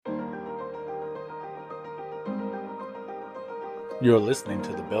You're listening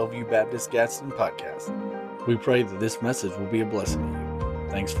to the Bellevue Baptist Gadsden podcast. We pray that this message will be a blessing to you.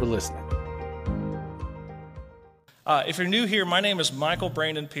 Thanks for listening. If you're new here, my name is Michael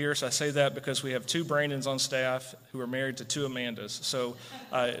Brandon Pearce. I say that because we have two Brandons on staff who are married to two Amandas. So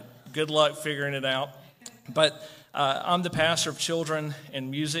good luck figuring it out. But I'm the pastor of children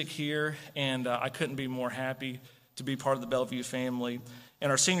and music here, and I couldn't be more happy to be part of the Bellevue family. And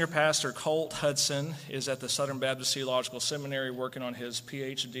our senior pastor, Colt Hudson, is at the Southern Baptist Theological Seminary working on his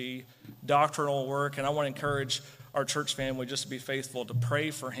PhD doctoral work. And I want to encourage our church family just to be faithful to pray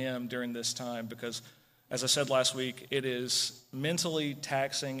for him during this time because, as I said last week, it is mentally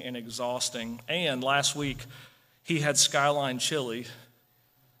taxing and exhausting. And last week, he had Skyline chili.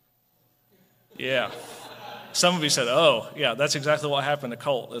 Yeah. Some of you said, oh, yeah, that's exactly what happened to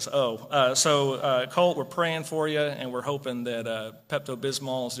Colt. So Colt, we're praying for you, and we're hoping that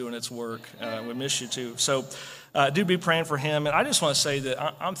Pepto-Bismol is doing its work. We miss you, too. So do be praying for him. And I just want to say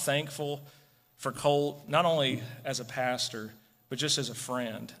that I'm thankful for Colt, not only as a pastor, but just as a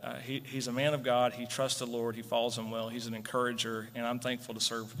friend. He's a man of God. He trusts the Lord. He follows him well. He's an encourager, and I'm thankful to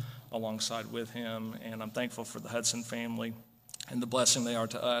serve alongside with him. And I'm thankful for the Hudson family and the blessing they are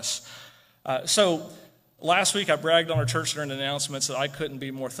to us. Last week, I bragged on our church during the announcements that I couldn't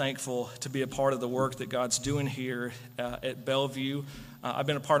be more thankful to be a part of the work that God's doing here at Bellevue. I've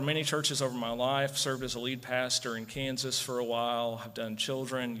been a part of many churches over my life, served as a lead pastor in Kansas for a while. I've done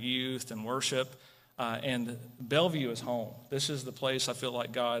children, youth, and worship. And Bellevue is home. This is the place I feel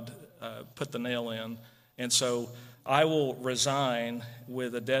like God put the nail in. And so I will resign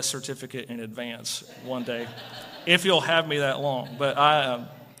with a death certificate in advance one day, if you'll have me that long. But I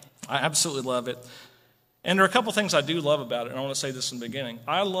absolutely love it. And there are a couple things I do love about it, and I want to say this in the beginning.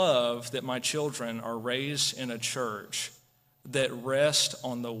 I love that my children are raised in a church that rests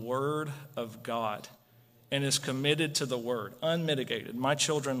on the Word of God and is committed to the Word, unmitigated. My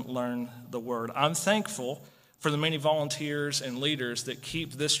children learn the Word. I'm thankful for the many volunteers and leaders that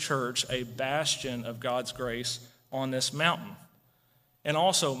keep this church a bastion of God's grace on this mountain. And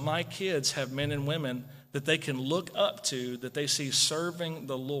also, my kids have men and women that they can look up to, that they see serving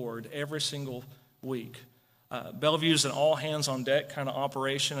the Lord every single week. Bellevue is an all-hands-on-deck kind of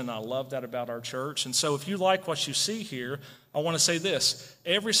operation, and I love that about our church. And so if you like what you see here, I want to say this.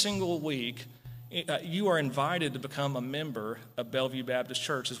 Every single week, you are invited to become a member of Bellevue Baptist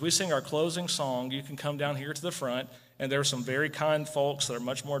Church. As we sing our closing song, you can come down here to the front, and there are some very kind folks that are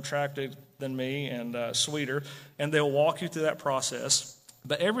much more attractive than me and sweeter, and they'll walk you through that process.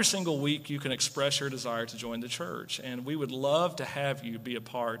 But every single week, you can express your desire to join the church, and we would love to have you be a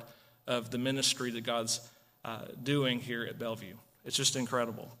part of the ministry that God's doing here at Bellevue. It's just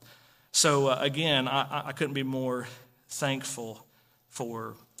incredible. So again, I couldn't be more thankful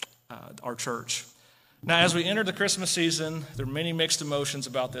for our church. Now, as we enter the Christmas season, there are many mixed emotions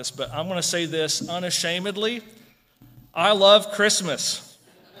about this, but I'm going to say this unashamedly. I love Christmas.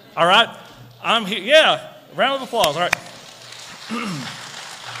 All right? I'm here. Yeah, round of applause. All right.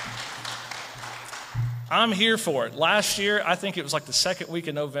 I'm here for it. Last year, I think it was like the second week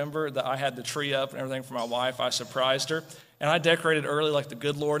in November that I had the tree up and everything for my wife. I surprised her, and I decorated early like the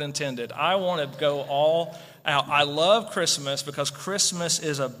good Lord intended. I want to go all out. I love Christmas because Christmas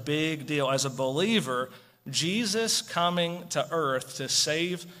is a big deal. As a believer, Jesus coming to earth to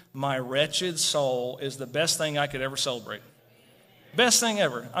save my wretched soul is the best thing I could ever celebrate. Best thing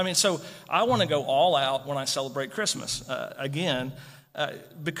ever. I mean, so I want to go all out when I celebrate Christmas.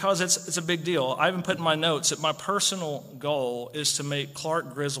 Because it's a big deal. I even put in my notes that my personal goal is to make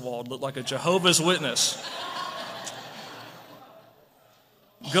Clark Griswold look like a Jehovah's Witness.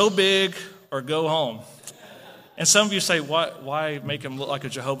 Go big or go home. And some of you say, why make him look like a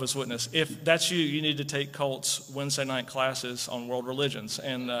Jehovah's Witness? If that's you, you need to take Colt's Wednesday night classes on world religions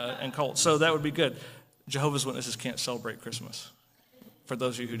and Colt. So that would be good. Jehovah's Witnesses can't celebrate Christmas, for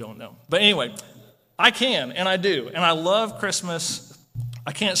those of you who don't know. But anyway, I can, and I do. And I love Christmas.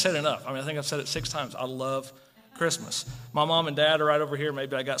 I can't say it enough. I mean, I think I've said it 6 times. I love Christmas. My mom and dad are right over here.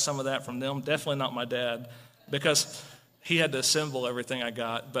 Maybe I got some of that from them. Definitely not my dad, because he had to assemble everything I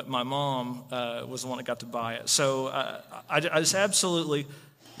got. But my mom was the one that got to buy it. So I just absolutely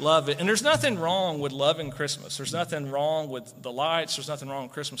love it. And there's nothing wrong with loving Christmas. There's nothing wrong with the lights. There's nothing wrong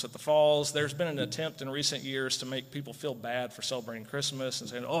with Christmas at the Falls. There's been an attempt in recent years to make people feel bad for celebrating Christmas and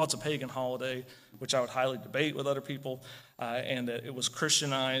saying, oh, it's a pagan holiday, which I would highly debate with other people. And it was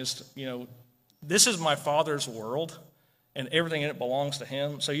Christianized. You know, this is my Father's world, and everything in it belongs to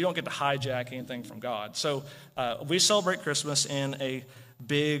Him. So you don't get to hijack anything from God. So we celebrate Christmas in a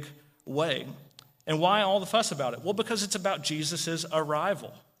big way. And why all the fuss about it? Well, because it's about Jesus'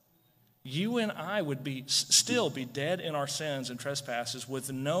 arrival. you and I would still be dead in our sins and trespasses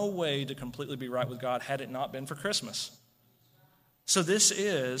with no way to completely be right with God had it not been for Christmas. So this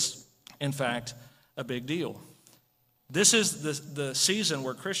is, in fact, a big deal. This is the season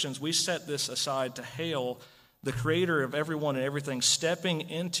where Christians, we set this aside to hail the creator of everyone and everything, stepping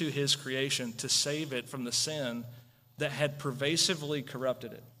into his creation to save it from the sin that had pervasively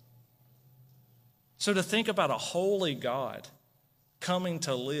corrupted it. So to think about a holy God coming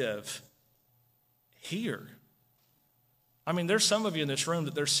to live here. I mean, there's some of you in this room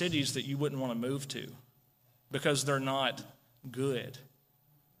that there's cities that you wouldn't want to move to because they're not good.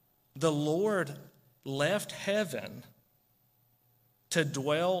 The Lord left heaven to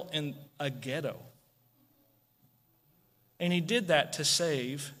dwell in a ghetto. And he did that to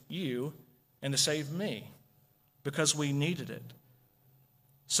save you and to save me because we needed it.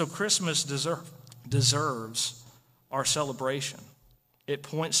 So Christmas deserves our celebration. It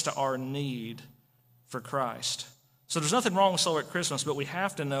points to our need for Christ. So there's nothing wrong with celebrating Christmas, but we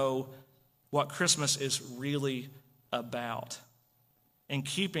have to know what Christmas is really about and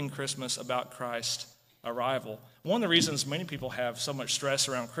keeping Christmas about Christ's arrival. One of the reasons many people have so much stress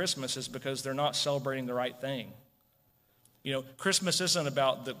around Christmas is because they're not celebrating the right thing. You know, Christmas isn't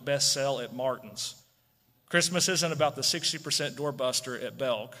about the best sale at Martin's. Christmas isn't about the 60% doorbuster at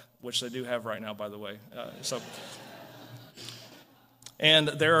Belk, which they do have right now, by the way. And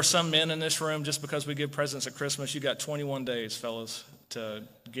there are some men in this room, just because we give presents at Christmas, you got 21 days, fellas, to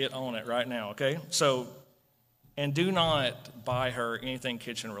get on it right now, okay? So, and do not buy her anything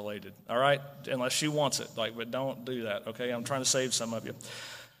kitchen related, all right? Unless she wants it, but don't do that, okay? I'm trying to save some of you.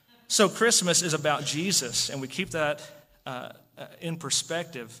 So Christmas is about Jesus, and we keep that in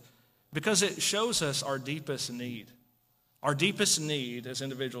perspective because it shows us our deepest need. Our deepest need as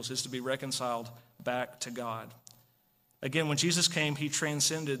individuals is to be reconciled back to God. Again, when Jesus came, he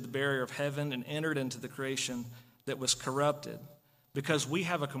transcended the barrier of heaven and entered into the creation that was corrupted because we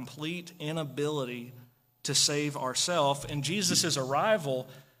have a complete inability to save ourselves. And Jesus' arrival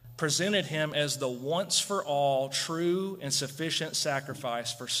presented him as the once-for-all true and sufficient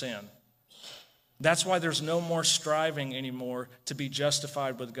sacrifice for sin. That's why there's no more striving anymore to be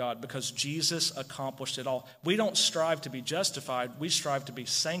justified with God, because Jesus accomplished it all. We don't strive to be justified, we strive to be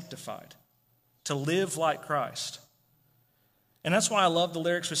sanctified, to live like Christ. And that's why I love the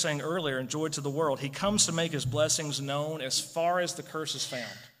lyrics we sang earlier in Joy to the World. He comes to make his blessings known as far as the curse is found.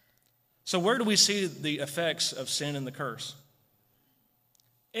 So where do we see the effects of sin and the curse?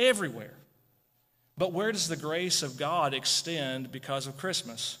 Everywhere. But where does the grace of God extend because of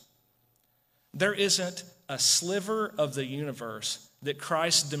Christmas? There isn't a sliver of the universe that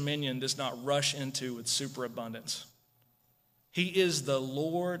Christ's dominion does not rush into with superabundance. He is the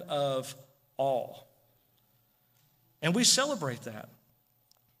Lord of all. And we celebrate that.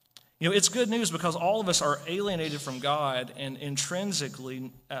 You know, it's good news because all of us are alienated from God and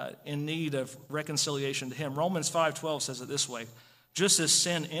intrinsically in need of reconciliation to him. Romans 5:12 says it this way: just as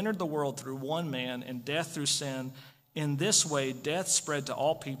sin entered the world through one man and death through sin, in this way death spread to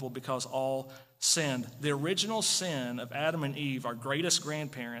all people because all sinned. The original sin of Adam and Eve, our greatest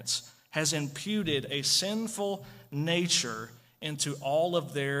grandparents, has imputed a sinful nature into all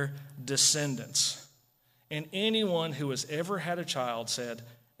of their descendants. And anyone who has ever had a child said,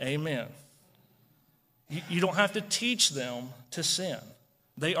 amen. You don't have to teach them to sin.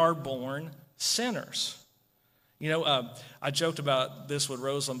 They are born sinners. You know, I joked about this with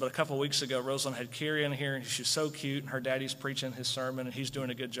Rosalind, but a couple of weeks ago, Rosalind had Carrie in here, and she's so cute, and her daddy's preaching his sermon, and he's doing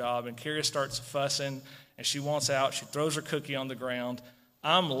a good job, and Carrie starts fussing, and she wants out. She throws her cookie on the ground.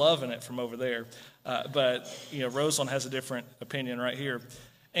 I'm loving it from over there, but, you know, Rosalind has a different opinion right here.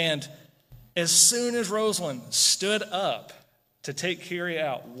 And as soon as Rosalind stood up to take Carrie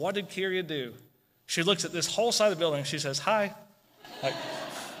out, what did Carrie do? She looks at this whole side of the building, and she says, hi.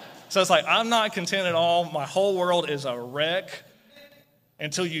 So it's like, I'm not content at all. My whole world is a wreck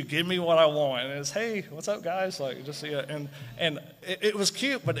until you give me what I want. And it's, hey, what's up, guys? Like, just yeah. And it was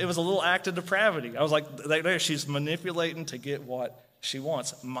cute, but it was a little act of depravity. I was like, there, she's manipulating to get what she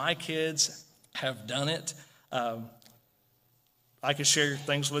wants. My kids have done it. I can share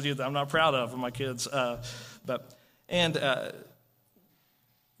things with you that I'm not proud of my kids.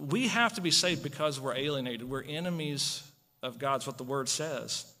 We have to be saved because we're alienated. We're enemies of God. That's what the word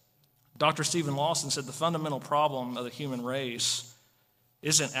says. Dr. Stephen Lawson said the fundamental problem of the human race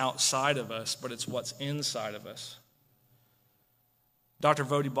isn't outside of us, but it's what's inside of us. Dr.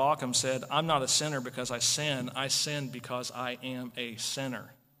 Vodi Bakum said, I'm not a sinner because I sin because I am a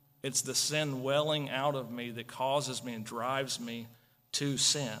sinner. It's the sin welling out of me that causes me and drives me to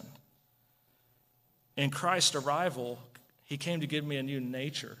sin. In Christ's arrival, he came to give me a new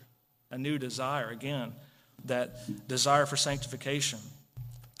nature. a new desire, again, that desire for sanctification.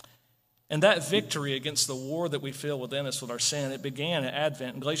 And that victory against the war that we feel within us with our sin, it began at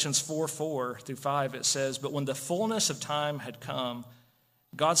Advent. In Galatians 4:4-5, it says, "But when the fullness of time had come,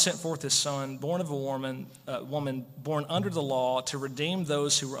 God sent forth his Son, born of a woman born under the law, to redeem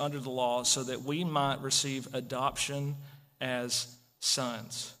those who were under the law, so that we might receive adoption as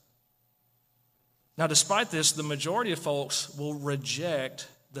sons." Now, despite this, the majority of folks will reject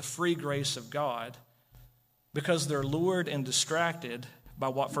the free grace of God because they're lured and distracted by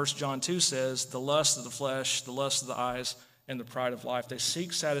what 1 John 2 says, the lust of the flesh, the lust of the eyes, and the pride of life. They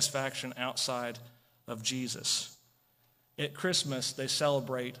seek satisfaction outside of Jesus. At Christmas, they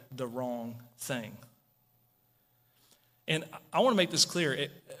celebrate the wrong thing. And I want to make this clear.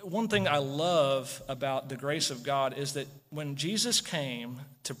 One thing I love about the grace of God is that when Jesus came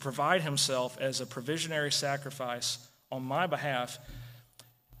to provide himself as a provisionary sacrifice on my behalf,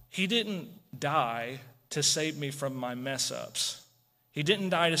 he didn't die to save me from my mess-ups. He didn't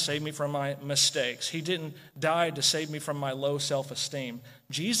die to save me from my mistakes. He didn't die to save me from my low self-esteem.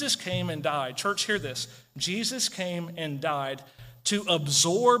 Jesus came and died. Church, hear this. Jesus came and died to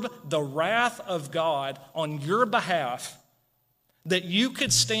absorb the wrath of God on your behalf, that you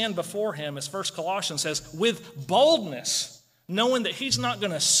could stand before him, as 1 Colossians says, with boldness, knowing that he's not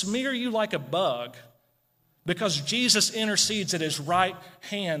going to smear you like a bug because Jesus intercedes at his right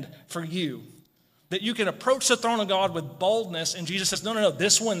hand for you. That you can approach the throne of God with boldness, and Jesus says, no,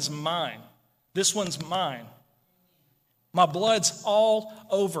 this one's mine. This one's mine. My blood's all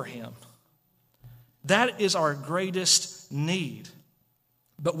over him. That is our greatest need.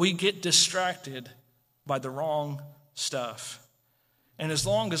 But we get distracted by the wrong stuff. And as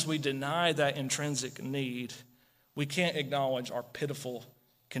long as we deny that intrinsic need, we can't acknowledge our pitiful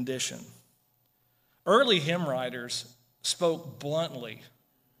condition. Early hymn writers spoke bluntly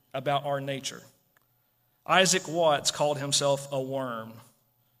about our nature. Isaac Watts called himself a worm.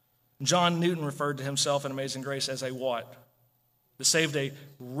 John Newton referred to himself in Amazing Grace as a what? That saved a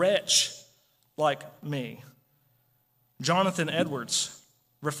wretch like me. Jonathan Edwards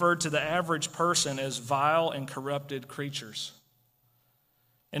referred to the average person as vile and corrupted creatures.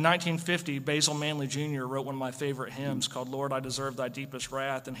 In 1950, Basil Manley Jr. wrote one of my favorite hymns called "Lord, I Deserve Thy Deepest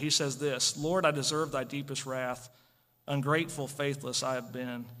Wrath," and he says this, "Lord, I deserve Thy deepest wrath. Ungrateful, faithless I have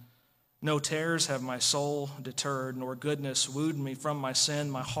been. No terrors have my soul deterred, nor goodness wooed me from my sin.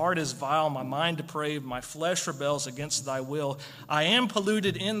 My heart is vile, my mind depraved, my flesh rebels against thy will. I am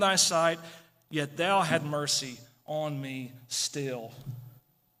polluted in thy sight, yet thou had mercy on me still."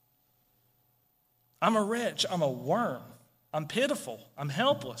 I'm a wretch, I'm a worm, I'm pitiful, I'm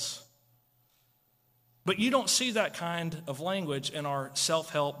helpless. But you don't see that kind of language in our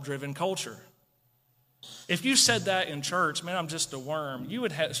self-help driven culture. If you said that in church, man, I'm just a worm, you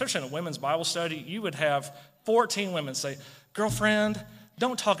would have, especially in a women's Bible study, you would have 14 women say, "Girlfriend,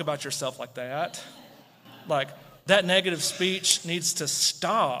 don't talk about yourself like that. Like, that negative speech needs to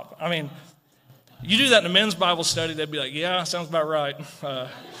stop." I mean, you do that in a men's Bible study, they'd be like, "Yeah, sounds about right.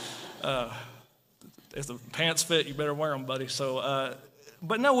 If the pants fit, you better wear them, buddy." So,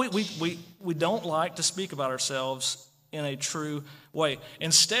 but no, we don't like to speak about ourselves in a true way.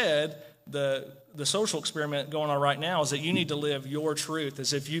 Instead, the social experiment going on right now is that you need to live your truth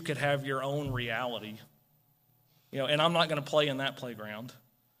as if you could have your own reality. And I'm not going to play in that playground.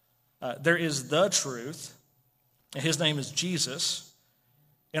 There is the truth, and his name is Jesus.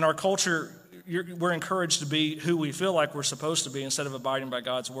 In our culture, we're encouraged to be who we feel like we're supposed to be instead of abiding by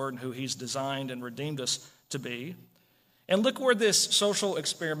God's word and who he's designed and redeemed us to be. And look where this social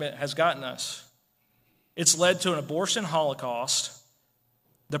experiment has gotten us. It's led to an abortion holocaust,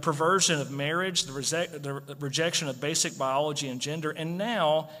 the perversion of marriage, the rejection of basic biology and gender, and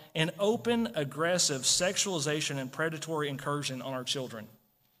now an open, aggressive sexualization and predatory incursion on our children.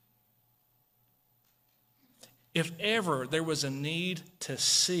 If ever there was a need to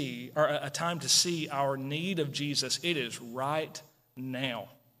see, or a time to see our need of Jesus, it is right now.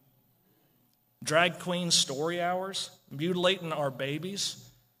 Drag queen story hours, mutilating our babies,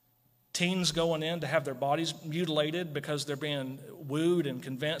 teens going in to have their bodies mutilated because they're being wooed and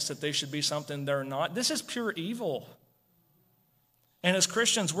convinced that they should be something they're not. This is pure evil. And as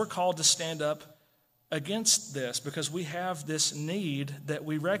Christians, we're called to stand up against this because we have this need that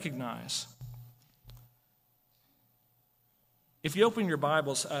we recognize. If you open your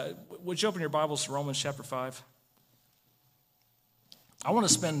Bibles, would you open your Bibles to Romans chapter 5? I want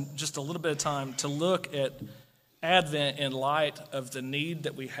to spend just a little bit of time to look at Advent in light of the need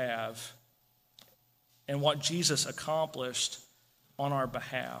that we have and what Jesus accomplished on our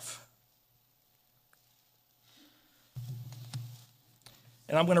behalf.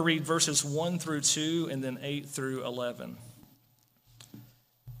 And I'm going to read verses 1 through 2 and then 8 through 11.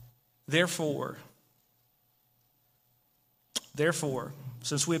 Therefore,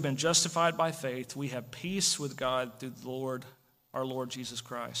 since we have been justified by faith, we have peace with God through the Lord, our Lord Jesus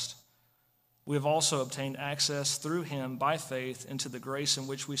Christ. We have also obtained access through him by faith into the grace in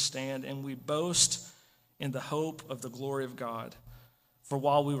which we stand, and we boast in the hope of the glory of God. For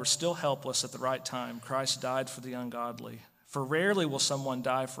while we were still helpless at the right time, Christ died for the ungodly. For rarely will someone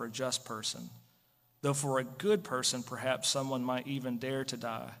die for a just person, though for a good person perhaps someone might even dare to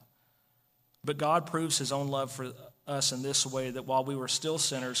die. But God proves his own love for us in this way, that while we were still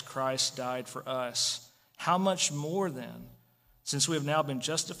sinners, Christ died for us. How much more then, since we have now been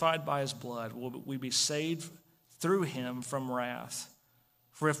justified by his blood, will we be saved through him from wrath?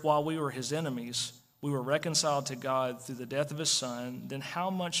 For if while we were his enemies, we were reconciled to God through the death of his Son, then how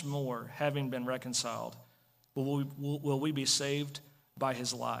much more, having been reconciled, will we be saved by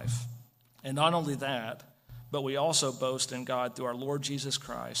his life? And not only that, but we also boast in God through our Lord Jesus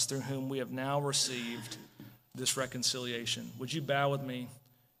Christ, through whom we have now received this reconciliation. Would you bow with me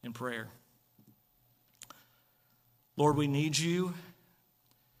in prayer? Lord, we need you.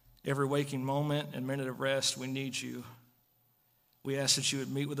 Every waking moment and minute of rest, we need you. We ask that you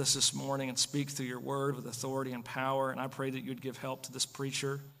would meet with us this morning and speak through your word with authority and power. And I pray that you would give help to this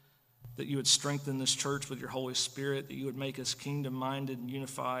preacher, that you would strengthen this church with your Holy Spirit, that you would make us kingdom-minded and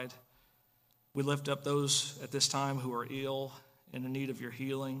unified. We lift up those at this time who are ill and in need of your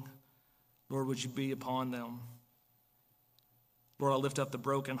healing. Lord, would you be upon them? Lord, I lift up the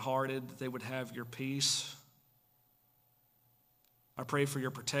brokenhearted, that they would have your peace. I pray for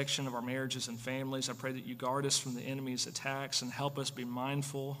your protection of our marriages and families. I pray that you guard us from the enemy's attacks and help us be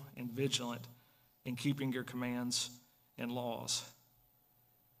mindful and vigilant in keeping your commands and laws.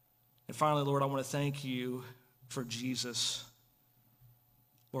 And finally, Lord, I want to thank you for Jesus.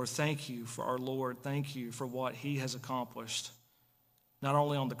 Lord, thank you for our Lord. Thank you for what he has accomplished, not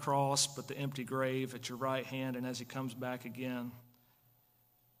only on the cross, but the empty grave at your right hand and as he comes back again.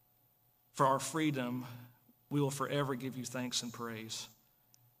 For our freedom, we will forever give you thanks and praise.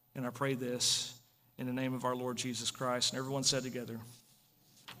 And I pray this in the name of our Lord Jesus Christ. And everyone said together,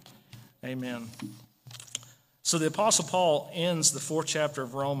 amen. So the Apostle Paul ends the 4th chapter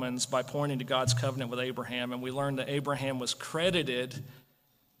of Romans by pointing to God's covenant with Abraham. And we learn that Abraham was credited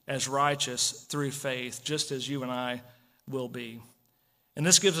as righteous through faith, just as you and I will be. And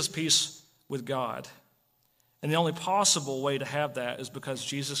this gives us peace with God. And the only possible way to have that is because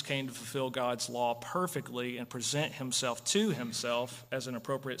Jesus came to fulfill God's law perfectly and present himself to himself as an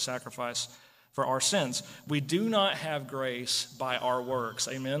appropriate sacrifice for our sins. We do not have grace by our works,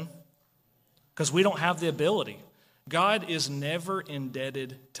 amen? Because we don't have the ability. God is never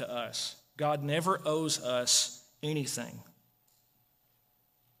indebted to us. God never owes us anything.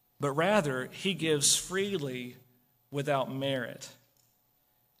 But rather, he gives freely without merit.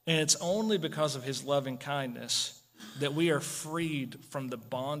 And it's only because of his loving kindness that we are freed from the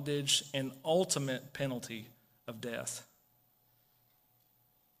bondage and ultimate penalty of death.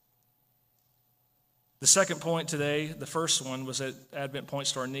 The second point today, the first one, was that Advent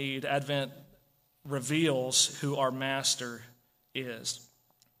points to our need. Advent reveals who our master is.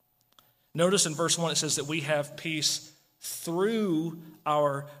 Notice in verse 1 it says that we have peace through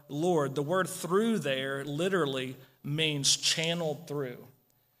our Lord. The word through there literally means channeled through.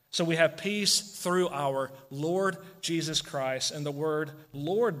 So we have peace through our Lord Jesus Christ. And the word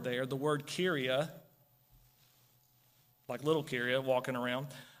Lord there, the word Kyria, like little Kyria walking around,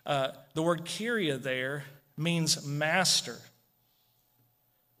 the word Kyria there means master.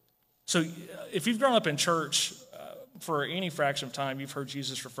 So if you've grown up in church for any fraction of time, you've heard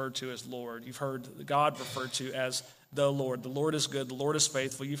Jesus referred to as Lord. You've heard God referred to as the Lord. The Lord is good. The Lord is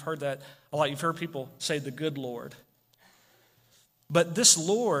faithful. You've heard that a lot. You've heard people say the good Lord. But this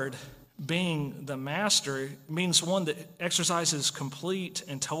Lord, being the master, means one that exercises complete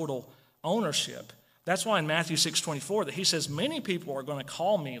and total ownership. That's why in Matthew 6:24 that he says, many people are going to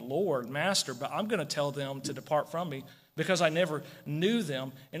call me Lord, Master, but I'm going to tell them to depart from me because I never knew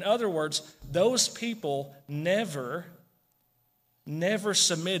them. In other words, those people never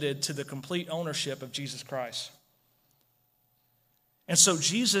submitted to the complete ownership of Jesus Christ. And so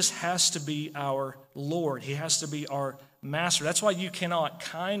Jesus has to be our Lord. He has to be our master. That's why you cannot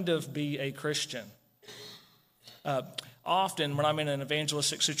kind of be a Christian. Often when I'm in an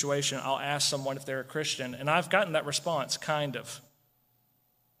evangelistic situation, I'll ask someone if they're a Christian, and I've gotten that response, kind of.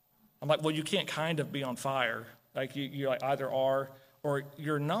 I'm like, well, you can't kind of be on fire. Like you like either are or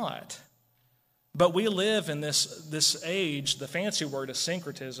you're not. But we live in this age, the fancy word is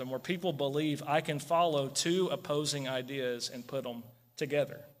syncretism, where people believe I can follow two opposing ideas and put them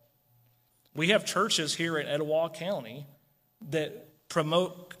together. We have churches here in Etowah County that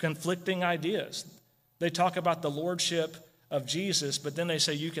promote conflicting ideas. They talk about the lordship of Jesus, but then they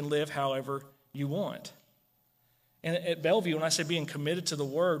say you can live however you want. And at Bellevue, when I say being committed to the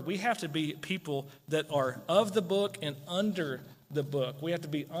Word, we have to be people that are of the book and under the book. We have to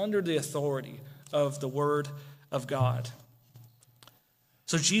be under the authority of the Word of God.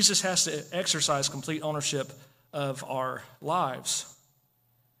 So Jesus has to exercise complete ownership of our lives.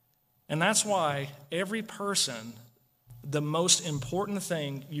 And that's why every person, the most important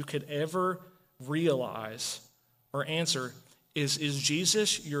thing you could ever realize or answer is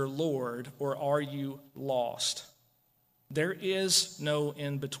Jesus your Lord, or are you lost? There is no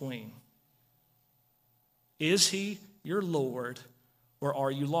in between. Is he your Lord, or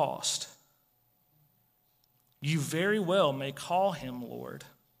are you lost? You very well may call him Lord,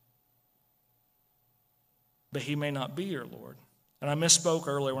 but he may not be your Lord. And I misspoke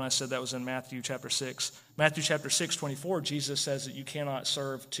earlier when I said that was in Matthew chapter 6. Matthew chapter 6:24, Jesus says that you cannot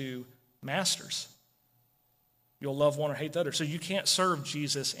serve two masters. You'll love one or hate the other. So you can't serve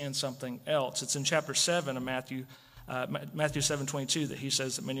Jesus and something else. It's in chapter 7 of Matthew 7:22 that he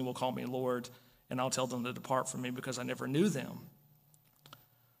says that many will call me Lord, and I'll tell them to depart from me because I never knew them.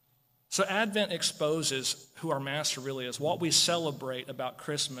 So Advent exposes who our master really is. What we celebrate about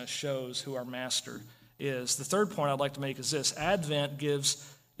Christmas shows who our master is. The third point I'd like to make is this: Advent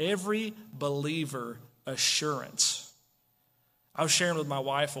gives every believer assurance. I was sharing with my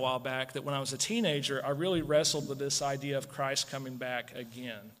wife a while back that when I was a teenager, I really wrestled with this idea of Christ coming back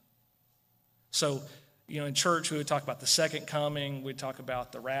again. So, in church, we would talk about the second coming, we'd talk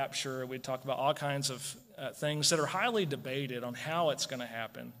about the rapture, we'd talk about all kinds of things that are highly debated on how it's going to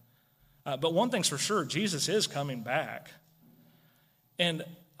happen. But one thing's for sure, Jesus is coming back. And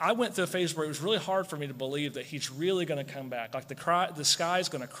I went through a phase where it was really hard for me to believe that he's really going to come back. Like the sky's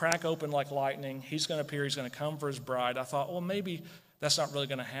going to crack open like lightning. He's going to appear. He's going to come for his bride. I thought, well, maybe that's not really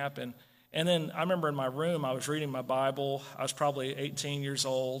going to happen. And then I remember in my room, I was reading my Bible. I was probably 18 years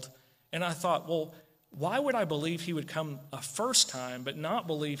old. And I thought, well, why would I believe he would come a first time but not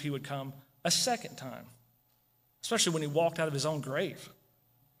believe he would come a second time? Especially when he walked out of his own grave.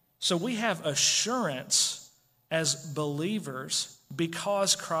 So we have assurance as believers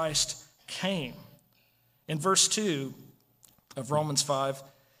because Christ came. In verse 2 of Romans 5,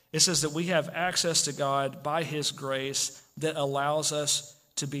 it says that we have access to God by his grace that allows us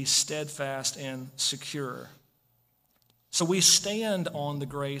to be steadfast and secure. So we stand on the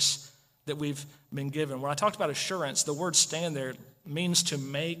grace that we've been given. When I talked about assurance, the word stand there means to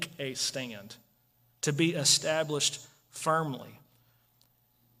make a stand, to be established firmly.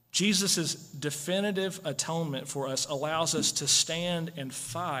 Jesus' definitive atonement for us allows us to stand and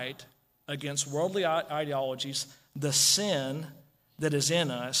fight against worldly ideologies, the sin that is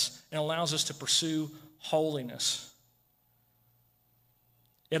in us, and allows us to pursue holiness.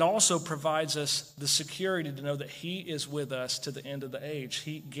 It also provides us the security to know that he is with us to the end of the age.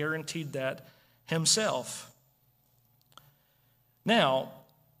 He guaranteed that himself. Now,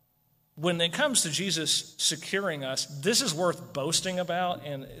 when it comes to Jesus securing us, this is worth boasting about.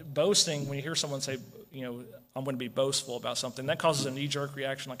 And boasting, when you hear someone say, I'm going to be boastful about something, that causes a knee-jerk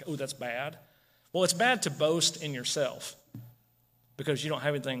reaction like, oh, that's bad. Well, it's bad to boast in yourself because you don't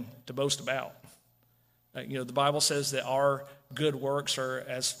have anything to boast about. The Bible says that our good works are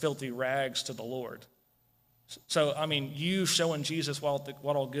as filthy rags to the Lord. So, you showing Jesus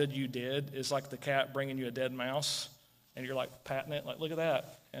what all good you did is like the cat bringing you a dead mouse, and you're like patting it, like, look at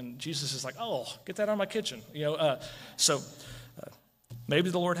that. And Jesus is like, oh, get that out of my kitchen. Maybe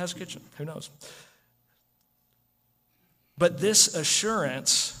the Lord has a kitchen. Who knows? But this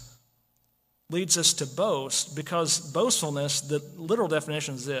assurance leads us to boast, because boastfulness, the literal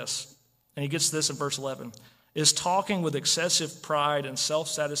definition is this, and he gets this in verse 11, is talking with excessive pride and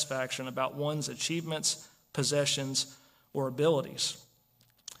self-satisfaction about one's achievements, possessions, or abilities.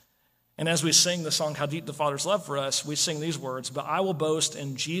 And as we sing the song, How Deep the Father's Love for Us, we sing these words, but I will boast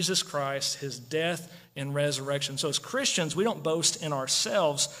in Jesus Christ, his death and resurrection. So as Christians, we don't boast in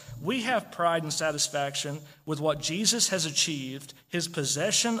ourselves. We have pride and satisfaction with what Jesus has achieved, his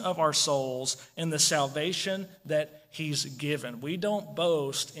possession of our souls, and the salvation that he's given. We don't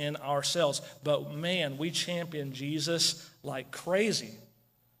boast in ourselves, but man, we champion Jesus like crazy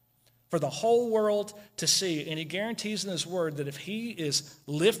for the whole world to see. And he guarantees in his word that if he is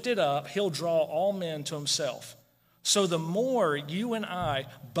lifted up, he'll draw all men to himself. So the more you and I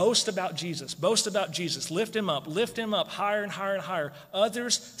boast about Jesus, lift him up higher and higher and higher,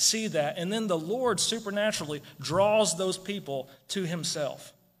 others see that, and then the Lord supernaturally draws those people to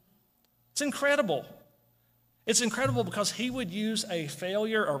himself. It's incredible. It's incredible because he would use a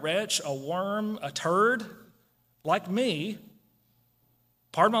failure, a wretch, a worm, a turd, like me,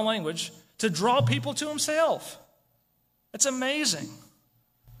 pardon my language, to draw people to himself. It's amazing.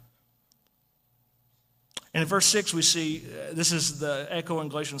 And in verse 6 we see, this is the echo in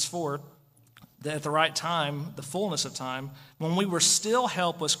Galatians 4, that at the right time, the fullness of time, when we were still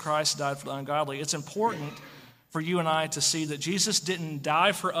helpless, Christ died for the ungodly. It's important for you and I to see that Jesus didn't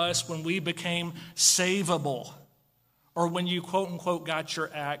die for us when we became savable or when you, quote unquote, got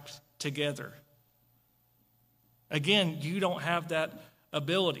your act together. Again, you don't have that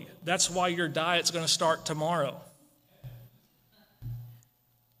ability. That's why your diet's going to start tomorrow.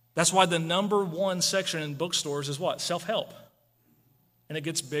 That's why the number one section in bookstores is what? Self-help. And it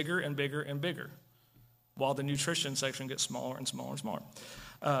gets bigger and bigger and bigger, while the nutrition section gets smaller and smaller and smaller.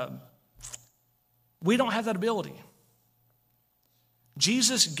 We don't have that ability.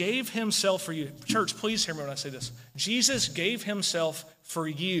 Jesus gave himself for you. Church, please hear me when I say this. Jesus gave himself for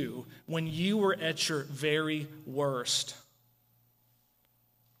you when you were at your very worst.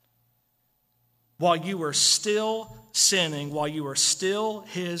 While you were still sinning, while you were still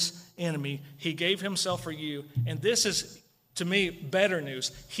his enemy, he gave himself for you. And this is, to me, better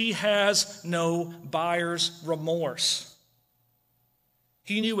news. He has no buyer's remorse.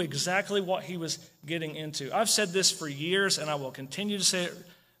 He knew exactly what he was getting into. I've said this for years, and I will continue to say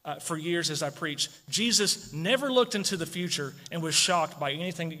it for years as I preach. Jesus never looked into the future and was shocked by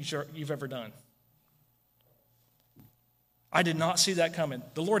anything that you've ever done. I did not see that coming.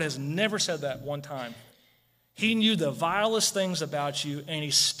 The Lord has never said that one time. He knew the vilest things about you, and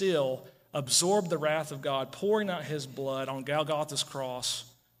he still absorbed the wrath of God, pouring out his blood on Golgotha's cross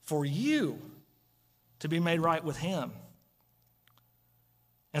for you to be made right with him.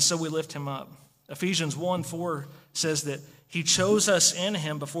 And so we lift him up. Ephesians 1:4 says that he chose us in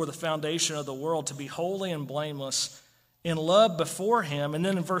him before the foundation of the world to be holy and blameless, in love before him. And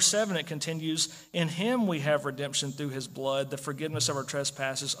then in verse 7 it continues, in him we have redemption through his blood, the forgiveness of our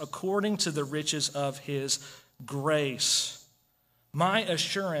trespasses, according to the riches of his grace. My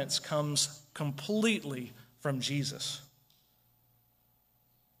assurance comes completely from Jesus.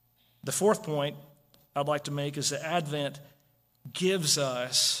 The fourth point I'd like to make is that Advent gives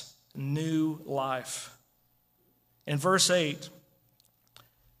us new life. In verse 8,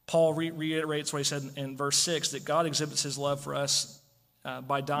 Paul reiterates what he said in verse 6, that God exhibits his love for us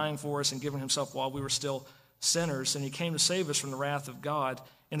by dying for us and giving himself while we were still sinners, and he came to save us from the wrath of God.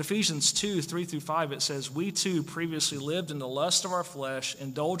 In Ephesians 2:3-5, it says, we too previously lived in the lust of our flesh,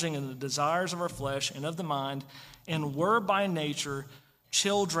 indulging in the desires of our flesh and of the mind, and were by nature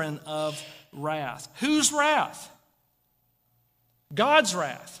children of wrath. Whose wrath? God's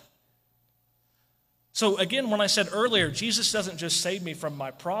wrath. So again, when I said earlier, Jesus doesn't just save me from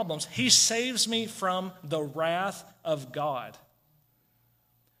my problems, he saves me from the wrath of God.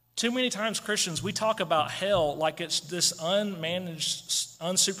 Too many times, Christians, we talk about hell like it's this unmanaged,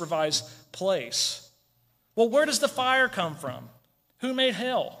 unsupervised place. Well, where does the fire come from? Who made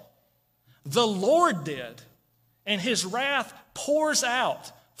hell? The Lord did. And his wrath pours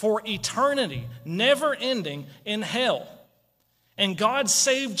out for eternity, never ending in hell. And God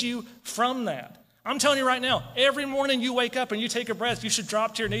saved you from that. I'm telling you right now, every morning you wake up and you take a breath, you should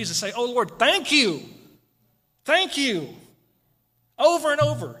drop to your knees and say, oh Lord, thank you. Thank you. Over and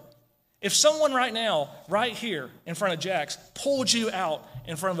over. If someone right now, right here in front of Jack's, pulled you out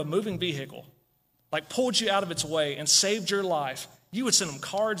in front of a moving vehicle, like pulled you out of its way and saved your life, you would send them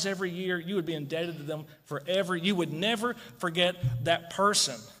cards every year. You would be indebted to them forever. You would never forget that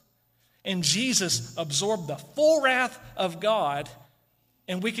person. And Jesus absorbed the full wrath of God,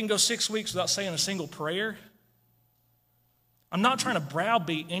 and we can go 6 weeks without saying a single prayer. I'm not trying to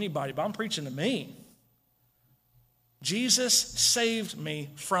browbeat anybody, but I'm preaching to me. Jesus saved me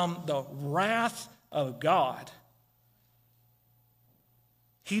from the wrath of God.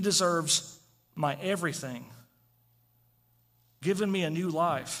 He deserves my everything, given me a new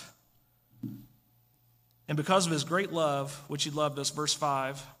life. And because of his great love, which he loved us, verse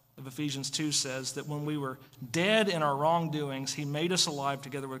 5 of Ephesians 2 says that when we were dead in our wrongdoings, he made us alive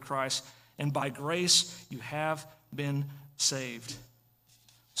together with Christ, and by grace you have been saved.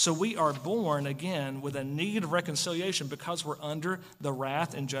 So we are born again with a need of reconciliation because we're under the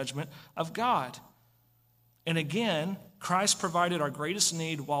wrath and judgment of God. And again, Christ provided our greatest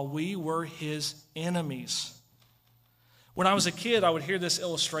need while we were his enemies. When I was a kid, I would hear this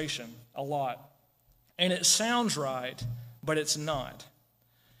illustration a lot. And it sounds right, but it's not.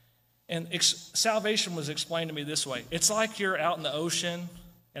 And salvation was explained to me this way. It's like you're out in the ocean.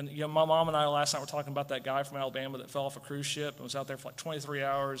 And my mom and I last night were talking about that guy from Alabama that fell off a cruise ship and was out there for like 23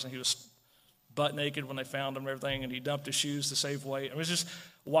 hours, and he was butt naked when they found him and everything, and he dumped his shoes to save weight. It was just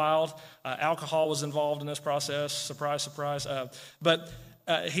wild. Alcohol was involved in this process. Surprise, surprise. But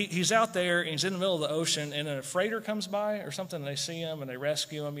he's out there, and he's in the middle of the ocean, and a freighter comes by or something, and they see him, and they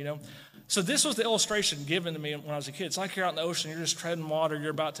rescue him, So this was the illustration given to me when I was a kid. It's like you're out in the ocean, you're just treading water,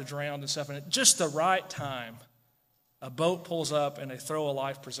 you're about to drown and stuff, and at just the right time, a boat pulls up, and they throw a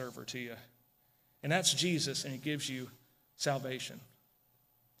life preserver to you. And that's Jesus, and he gives you salvation.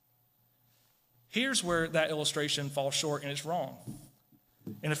 Here's where that illustration falls short, and it's wrong.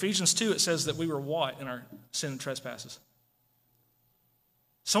 In Ephesians 2, it says that we were what in our sin and trespasses?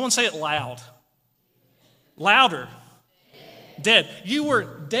 Someone say it loud. Louder. Dead. You were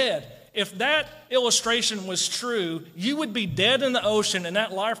dead. If that illustration was true, you would be dead in the ocean, and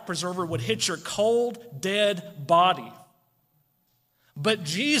that life preserver would hit your cold, dead body. But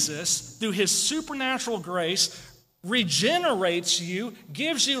Jesus, through his supernatural grace, regenerates you,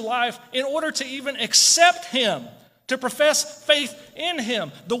 gives you life in order to even accept him, to profess faith in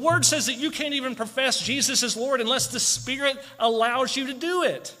him. The word says that you can't even profess Jesus as Lord unless the Spirit allows you to do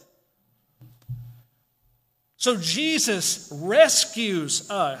it. So Jesus rescues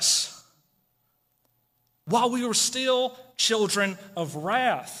us while we were still children of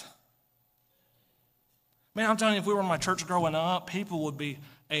wrath. Man, I'm telling you, if we were in my church growing up, people would be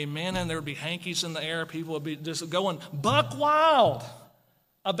amen, and there would be hankies in the air. People would be just going buck wild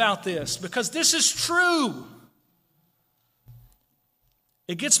about this because this is true.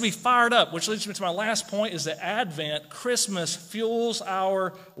 It gets me fired up, which leads me to my last point, is that Advent, Christmas, fuels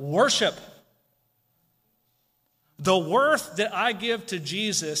our worship. The worth that I give to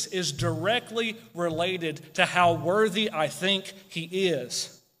Jesus is directly related to how worthy I think he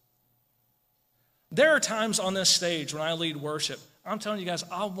is. There are times on this stage when I lead worship, I'm telling you guys,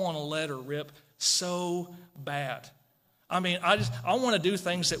 I want to let her rip so bad. I mean, I want to do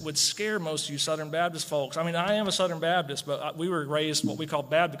things that would scare most of you Southern Baptist folks. I mean, I am a Southern Baptist, but we were raised what we call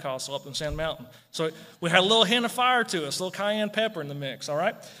Baptist up in Sand Mountain. So we had a little hint of fire to us, a little cayenne pepper in the mix, all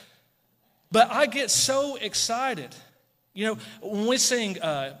right? But I get so excited. When we sing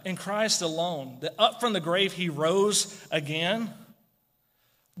In Christ Alone, that up from the grave he rose again,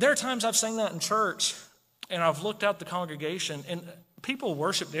 there are times I've sang that in church, and I've looked out the congregation, and people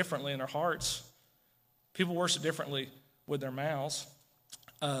worship differently in their hearts. People worship differently with their mouths.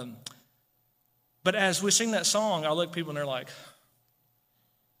 But as we sing that song, I look at people, and they're like,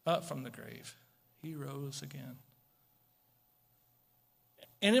 up from the grave, he rose again.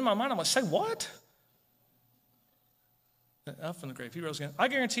 And in my mind, I'm like, say what? Up from the grave, he rose again. I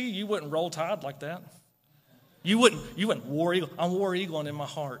guarantee you wouldn't roll tide like that. You wouldn't war eagle. I'm war eagling in my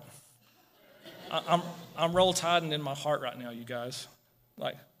heart. I'm roll tiding in my heart right now, you guys.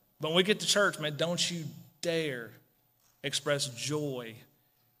 But when we get to church, man, don't you dare express joy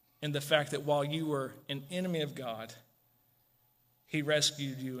in the fact that while you were an enemy of God, he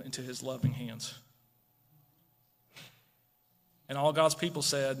rescued you into his loving hands. And all God's people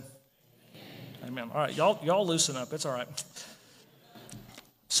said, amen. All right, y'all loosen up. It's all right.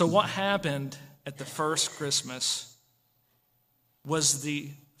 So what happened at the first Christmas was the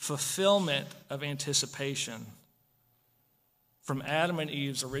fulfillment of anticipation from Adam and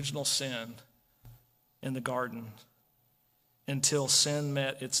Eve's original sin in the garden until sin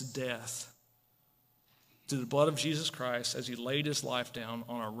met its death through the blood of Jesus Christ as he laid his life down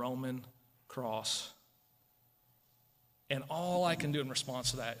on a Roman cross. And all I can do in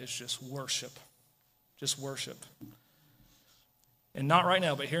response to that is just worship. Just worship. And not right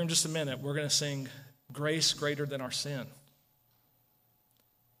now, but here in just a minute, we're going to sing Grace Greater Than Our Sin.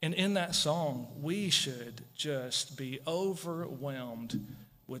 And in that song, we should just be overwhelmed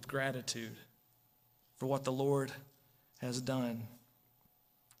with gratitude for what the Lord has done.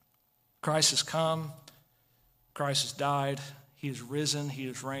 Christ has come. Christ has died. He is risen. He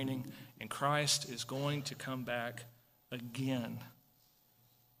is reigning. And Christ is going to come back again.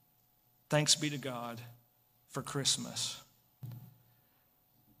 Thanks be to God for Christmas.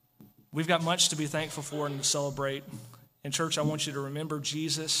 We've got much to be thankful for and to celebrate. In church, I want you to remember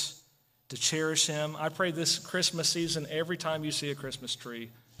Jesus, to cherish him. I pray this Christmas season, every time you see a Christmas tree,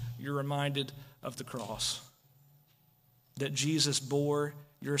 you're reminded of the cross. That Jesus bore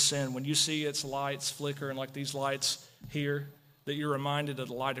your sin. When you see its lights flicker, and like these lights here, that you're reminded of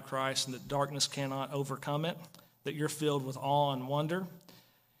the light of Christ and that darkness cannot overcome it, that you're filled with awe and wonder,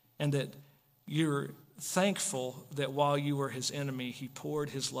 and that you're thankful that while you were his enemy, he poured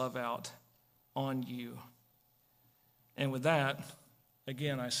his love out on you. And with that,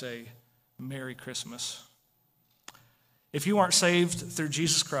 again, I say, Merry Christmas. If you aren't saved through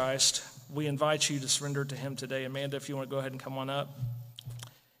Jesus Christ, we invite you to surrender to him today. Amanda, if you want to go ahead and come on up.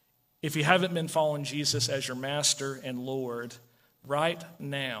 If you haven't been following Jesus as your master and Lord, right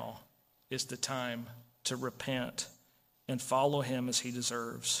now is the time to repent and follow him as he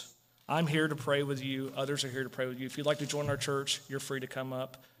deserves. I'm here to pray with you. Others are here to pray with you. If you'd like to join our church, you're free to come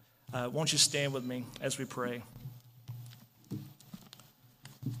up. Won't you stand with me as we pray?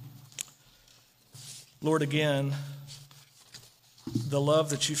 Lord, again, the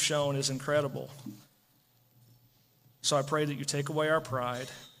love that you've shown is incredible. So I pray that you take away our pride.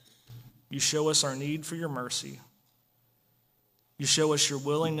 You show us our need for your mercy. You show us your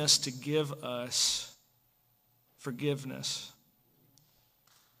willingness to give us forgiveness.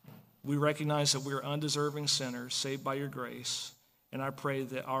 We recognize that we are undeserving sinners saved by your grace, and I pray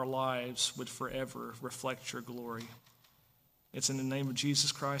that our lives would forever reflect your glory. It's in the name of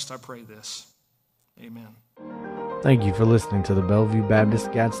Jesus Christ I pray this. Amen. Thank you for listening to the Bellevue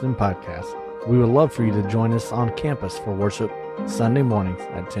Baptist Gadsden podcast. We would love for you to join us on campus for worship Sunday mornings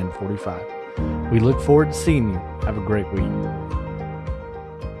at 10:45. We look forward to seeing you. Have a great week.